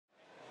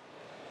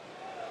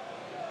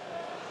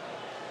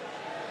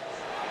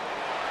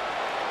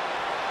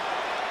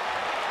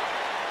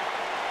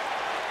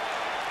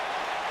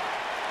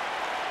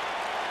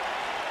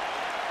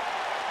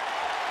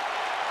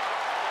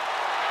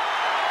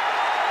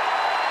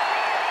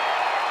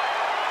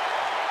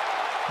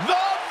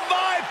the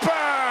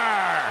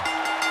Viper!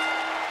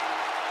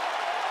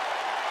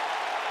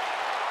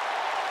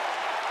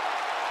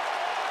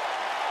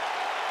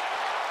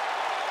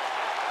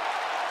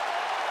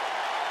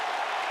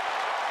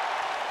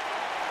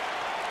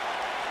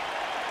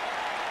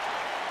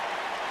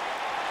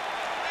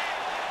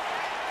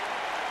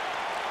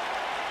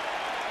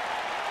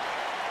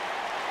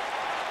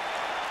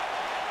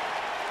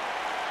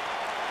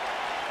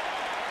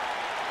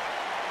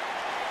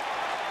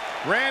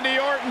 Randy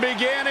Orton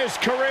began his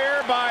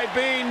career by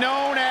being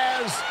known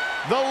as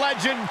the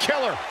Legend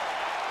Killer.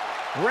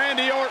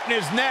 Randy Orton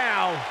is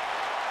now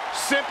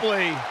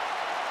simply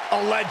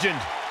a legend.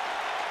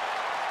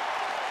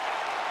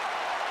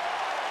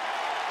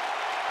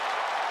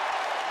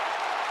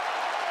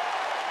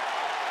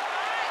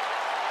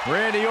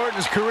 Randy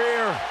Orton's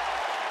career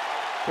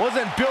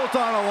wasn't built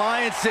on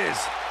alliances.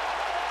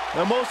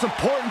 The most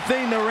important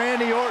thing to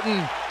Randy Orton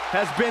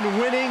has been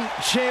winning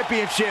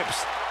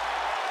championships.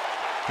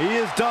 He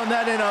has done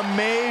that in a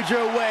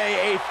major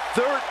way, a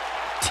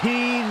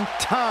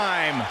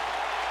 13-time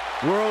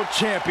world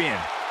champion.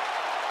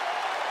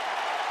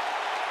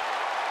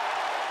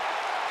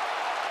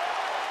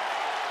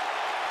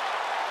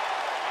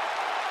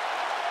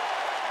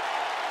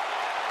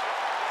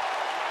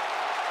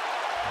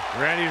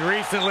 Randy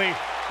recently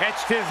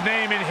etched his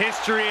name in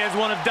history as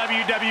one of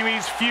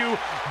WWE's few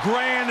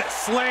Grand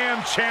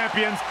Slam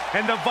champions,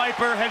 and the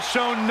Viper has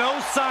shown no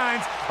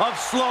signs of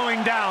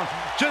slowing down.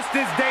 Just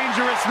as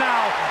dangerous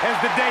now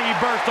as the day he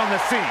burst on the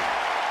scene.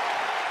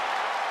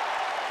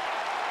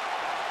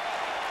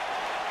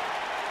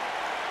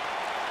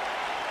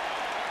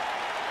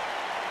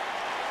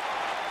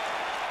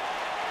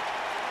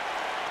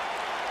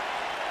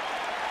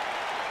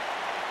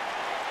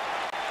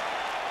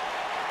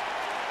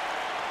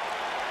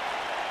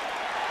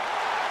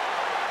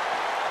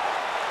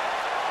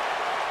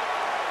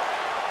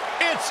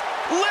 It's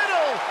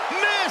Little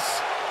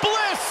Miss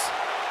Bliss!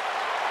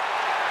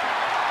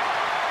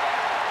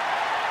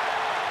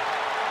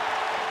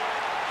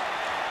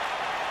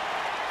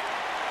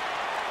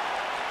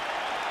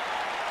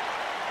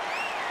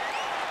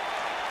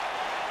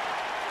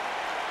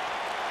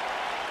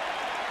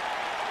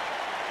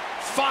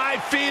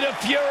 Five feet of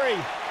fury.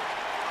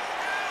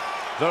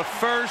 The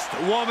first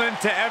woman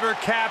to ever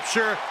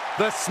capture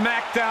the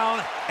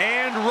SmackDown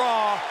and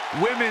Raw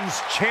Women's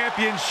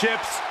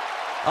Championships,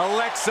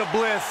 Alexa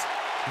Bliss,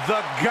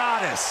 the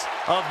goddess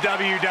of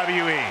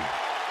WWE.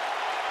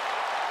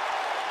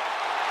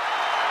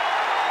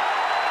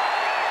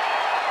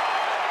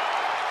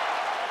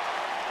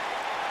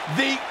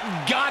 The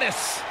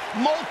goddess,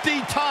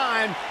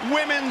 multi-time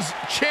women's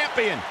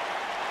champion.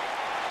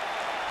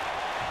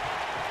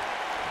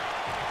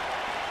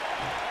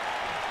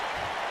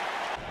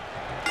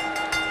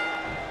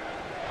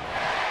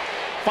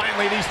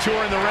 Finally, these two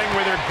are in the ring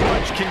where their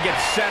grudge can get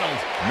settled.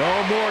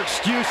 No more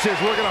excuses.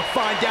 We're going to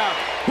find out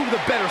who the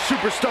better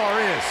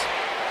superstar is.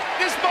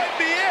 This might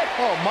be it.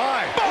 Oh,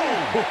 my.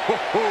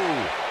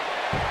 Boom!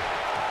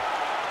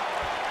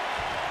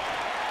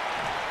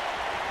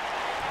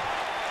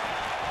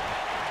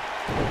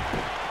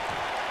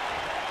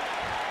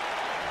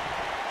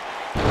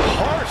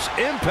 Harsh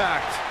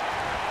impact.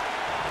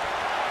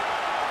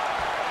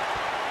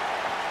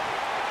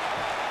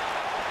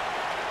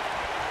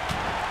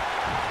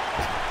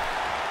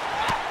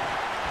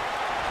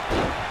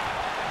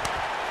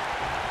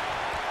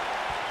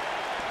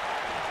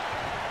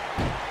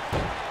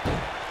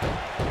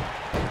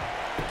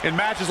 In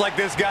matches like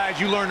this,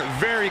 guys, you learn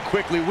very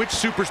quickly which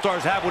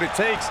superstars have what it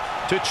takes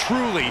to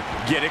truly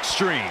get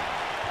extreme.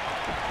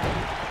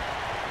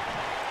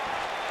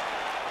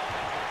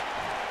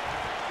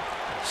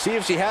 See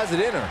if she has it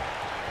in her.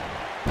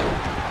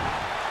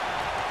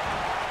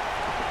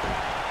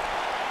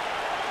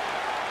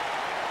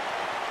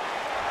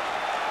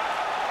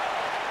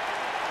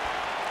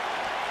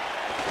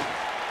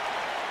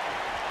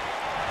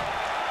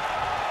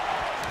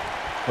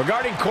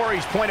 Regarding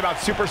Corey's point about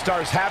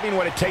superstars having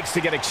what it takes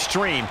to get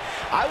extreme,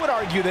 I would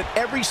argue that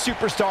every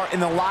superstar in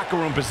the locker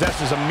room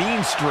possesses a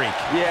mean streak.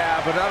 Yeah,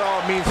 but not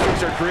all mean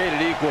streaks are created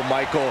equal,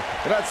 Michael.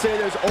 And I'd say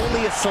there's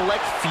only a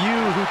select few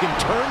who can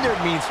turn their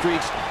mean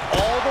streaks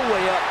all the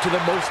way up to the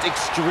most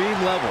extreme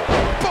level.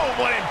 Boom,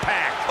 what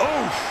impact!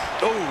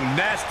 Oh,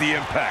 nasty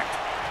impact.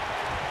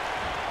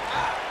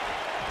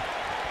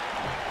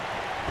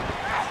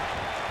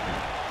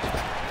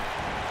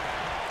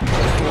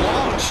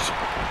 Launched.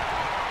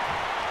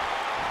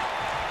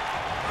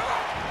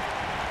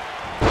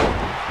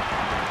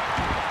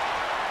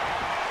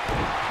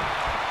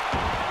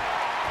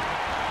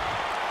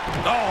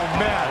 Oh,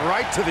 man,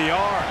 right to the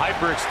arm.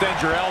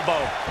 Hyperextend your elbow.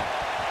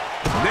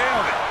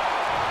 Nailed it.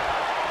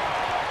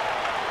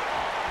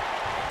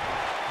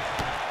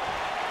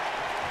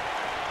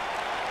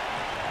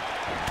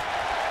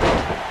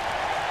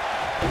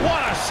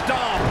 What a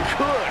stomp.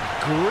 Good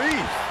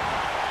grief.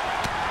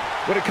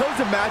 When it comes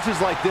to matches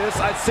like this,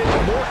 I'd say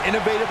the more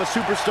innovative a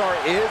superstar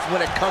is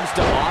when it comes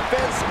to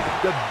offense,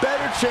 the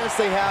better chance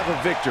they have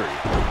of victory.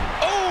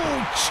 Oh!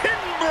 Ooh,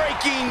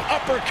 chin-breaking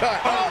uppercut.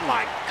 Oh,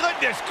 my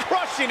goodness,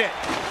 crushing it.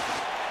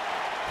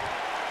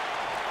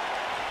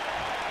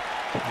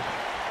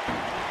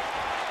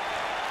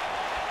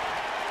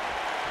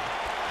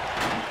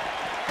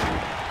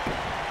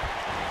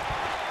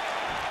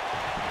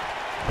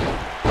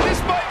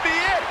 This might be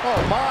it.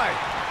 Oh, my.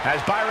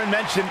 As Byron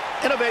mentioned,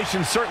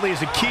 innovation certainly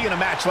is a key in a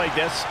match like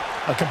this.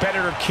 A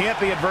competitor can't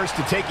be adverse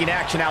to taking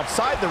action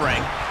outside the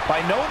ring.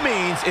 By no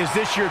means is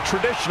this your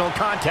traditional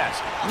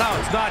contest. No,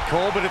 it's not,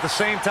 Cole, but at the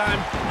same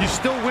time, you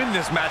still win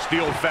this match the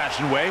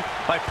old-fashioned way,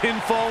 by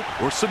pinfall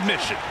or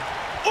submission.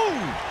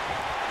 Ooh!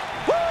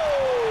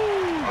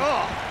 Woo!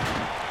 Oh.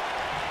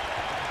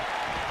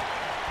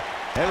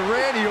 And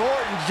Randy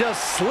Orton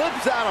just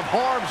slips out of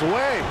harm's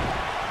way.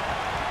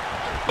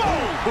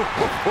 Boom!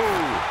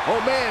 Oh,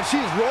 man,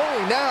 she's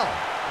rolling now.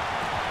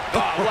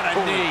 Oh, what a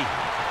knee.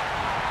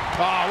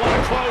 Oh, what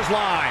a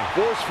clothesline.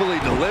 Forcefully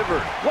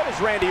delivered. What does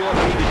Randy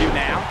Orton need to do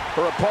now?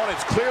 Her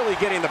opponent's clearly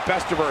getting the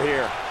best of her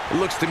here. It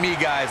looks to me,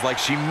 guys, like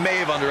she may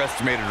have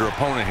underestimated her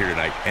opponent here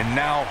tonight, and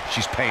now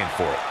she's paying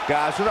for it.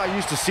 Guys, we're not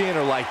used to seeing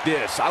her like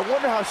this. I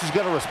wonder how she's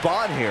going to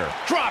respond here.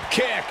 Drop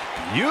kick.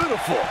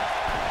 Beautiful.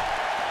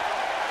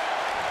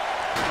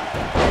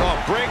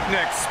 Oh,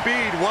 breakneck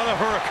speed, what a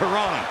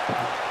hurricanrana.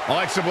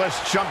 Alexa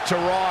Bliss' jump to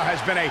Raw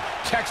has been a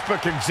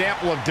textbook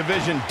example of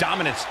division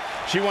dominance.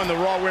 She won the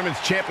Raw Women's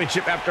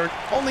Championship after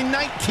only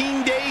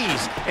 19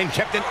 days and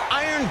kept an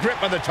iron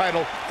grip of the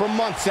title for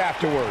months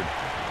afterward.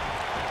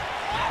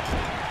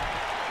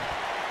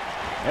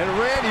 And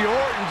Randy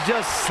Orton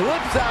just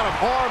slips out of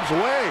harm's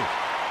way.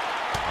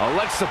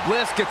 Alexa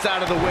Bliss gets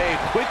out of the way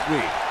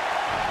quickly.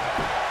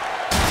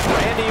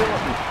 Randy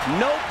Orton,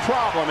 no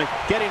problem in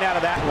getting out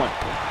of that one.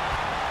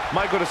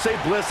 Michael, to say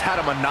Bliss had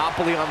a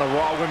monopoly on the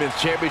Raw Women's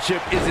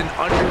Championship is an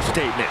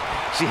understatement.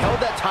 She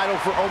held that title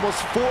for almost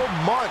 4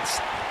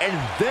 months and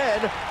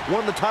then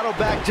won the title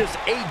back just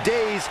 8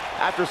 days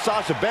after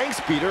Sasha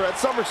Banks beat her at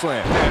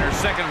SummerSlam. And her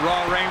second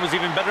Raw reign was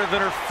even better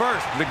than her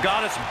first. The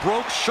Goddess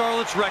broke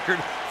Charlotte's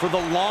record for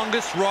the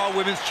longest Raw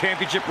Women's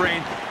Championship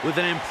reign with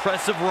an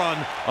impressive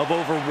run of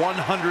over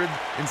 170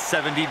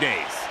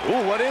 days.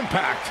 Ooh, what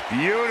impact.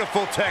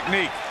 Beautiful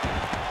technique.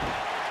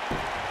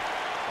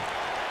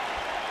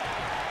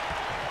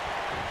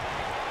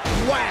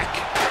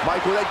 Whack!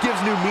 Michael, that gives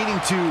new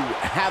meaning to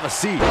have a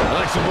seat.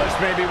 Alexa Bliss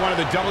may be one of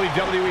the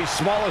WWE's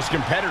smallest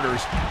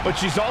competitors, but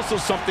she's also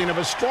something of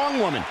a strong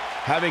woman.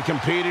 Having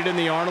competed in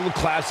the Arnold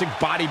Classic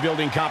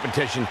bodybuilding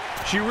competition,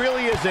 she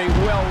really is a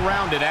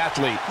well-rounded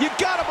athlete. You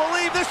gotta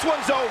believe this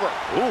one's over.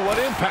 Ooh, what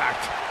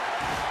impact.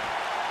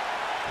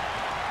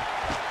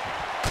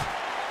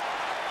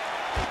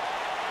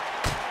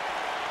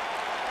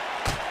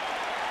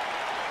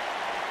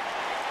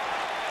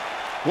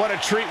 What a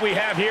treat we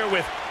have here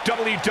with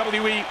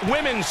WWE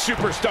Women's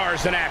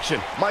Superstars in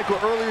action. Michael,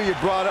 earlier you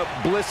brought up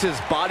Bliss's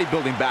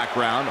bodybuilding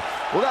background.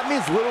 Well, that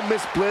means Little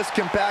Miss Bliss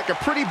can pack a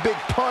pretty big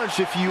punch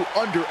if you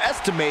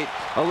underestimate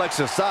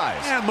Alexa's size.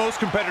 Yeah, most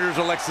competitors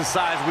Alexa's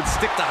size would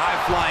stick to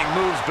high-flying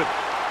moves, but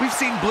we've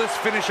seen Bliss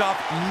finish off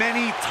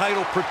many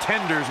title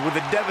pretenders with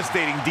a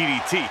devastating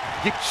DDT.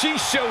 She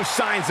shows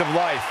signs of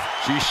life.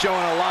 She's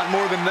showing a lot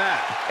more than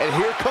that. And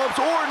here comes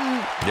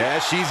Orton. Yeah,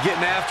 she's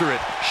getting after it,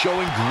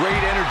 showing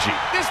great energy.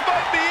 This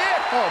might be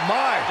it. Oh,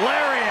 my.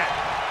 Lariat.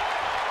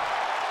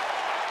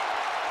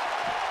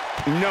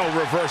 No,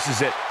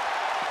 reverses it.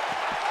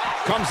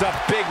 Comes up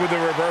big with the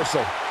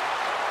reversal.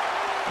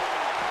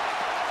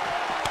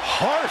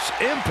 Harsh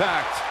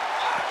impact.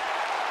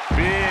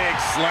 Big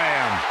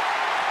slam.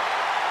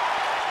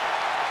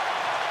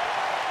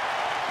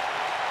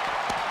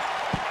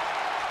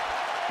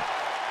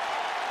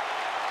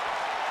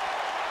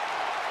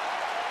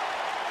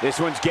 This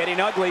one's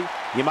getting ugly.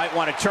 You might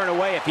want to turn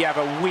away if you have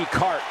a weak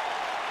heart.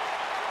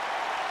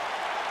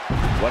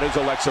 What does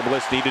Alexa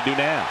Bliss need to do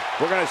now?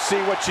 We're going to see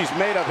what she's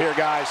made of here,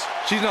 guys.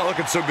 She's not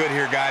looking so good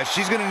here, guys.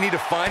 She's going to need to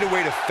find a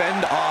way to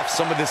fend off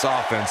some of this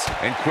offense,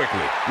 and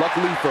quickly.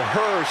 Luckily for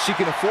her, she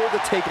can afford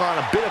to take on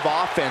a bit of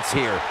offense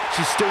here.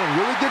 She's still in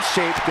really good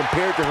shape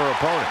compared to her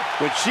opponent.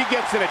 When she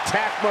gets in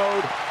attack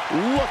mode,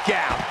 look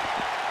out.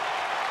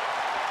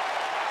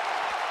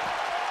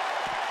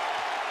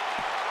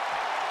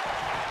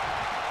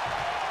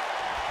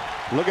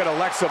 Look at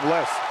Alexa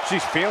Bliss.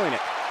 She's feeling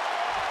it.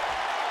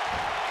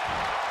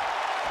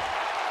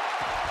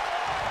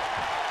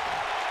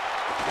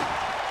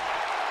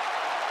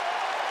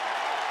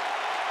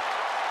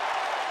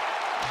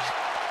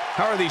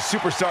 How are these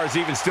superstars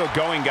even still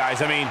going,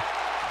 guys? I mean,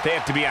 they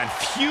have to be on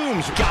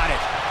fumes. Got it.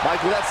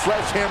 Michael, that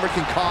sledgehammer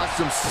can cause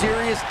some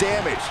serious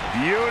damage.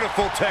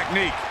 Beautiful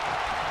technique.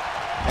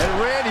 And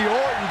Randy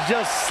Orton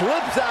just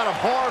slips out of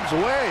harm's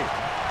way.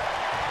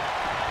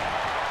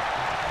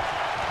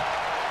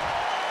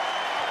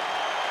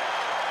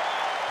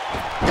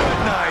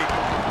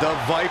 The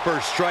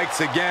Viper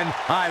strikes again.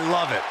 I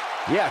love it.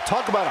 Yeah,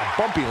 talk about a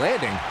bumpy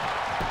landing.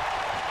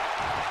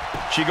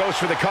 She goes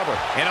for the cover,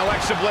 and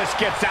Alexa Bliss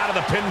gets out of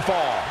the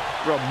pinfall.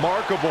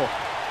 Remarkable.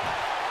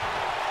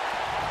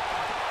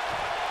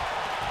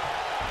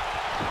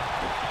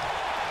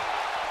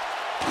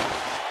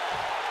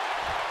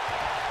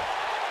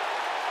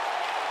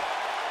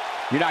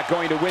 You're not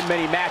going to win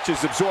many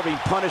matches absorbing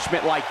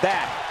punishment like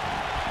that.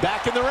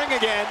 Back in the ring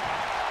again.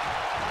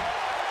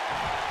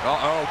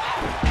 Uh-oh.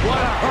 What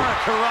a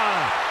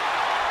hurricanrana.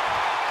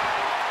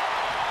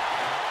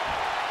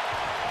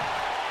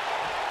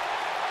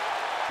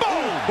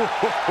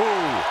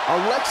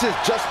 Alexa's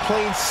just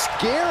plain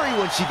scary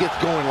when she gets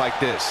going like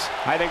this.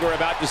 I think we're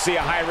about to see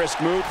a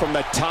high-risk move from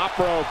the top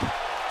rope.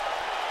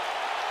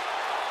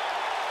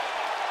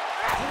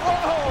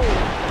 Whoa!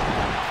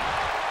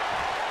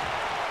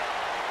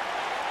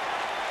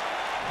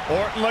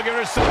 Orton looking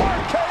for some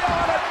RKO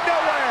out of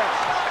nowhere.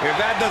 If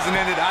that doesn't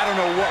end it, I don't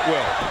know what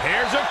will.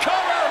 Here's a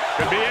cover.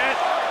 Could be it.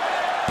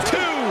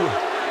 2,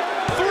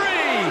 3.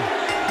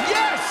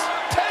 Yes!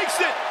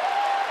 Takes it.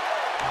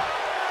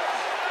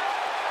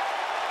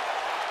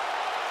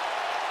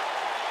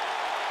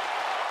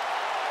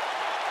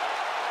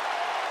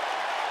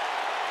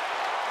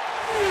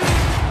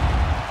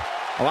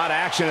 A lot of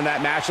action in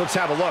that match. Let's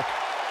have a look.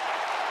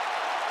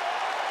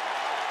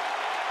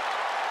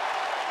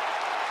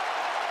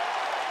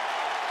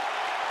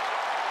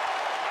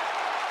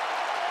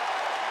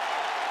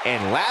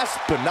 And last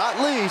but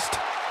not least,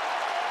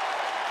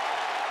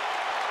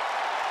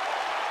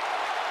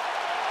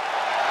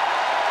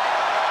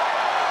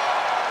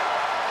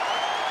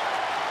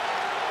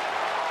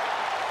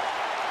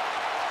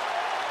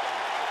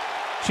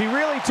 She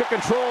really took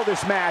control of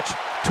this match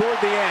toward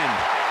the end.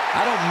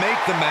 I don't make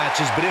the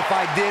matches, but if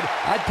I did,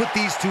 I'd put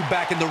these two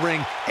back in the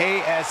ring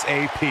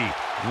ASAP.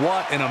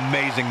 What an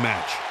amazing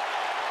match.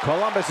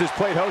 Columbus has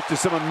played host to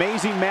some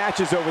amazing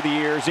matches over the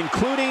years,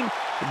 including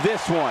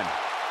this one.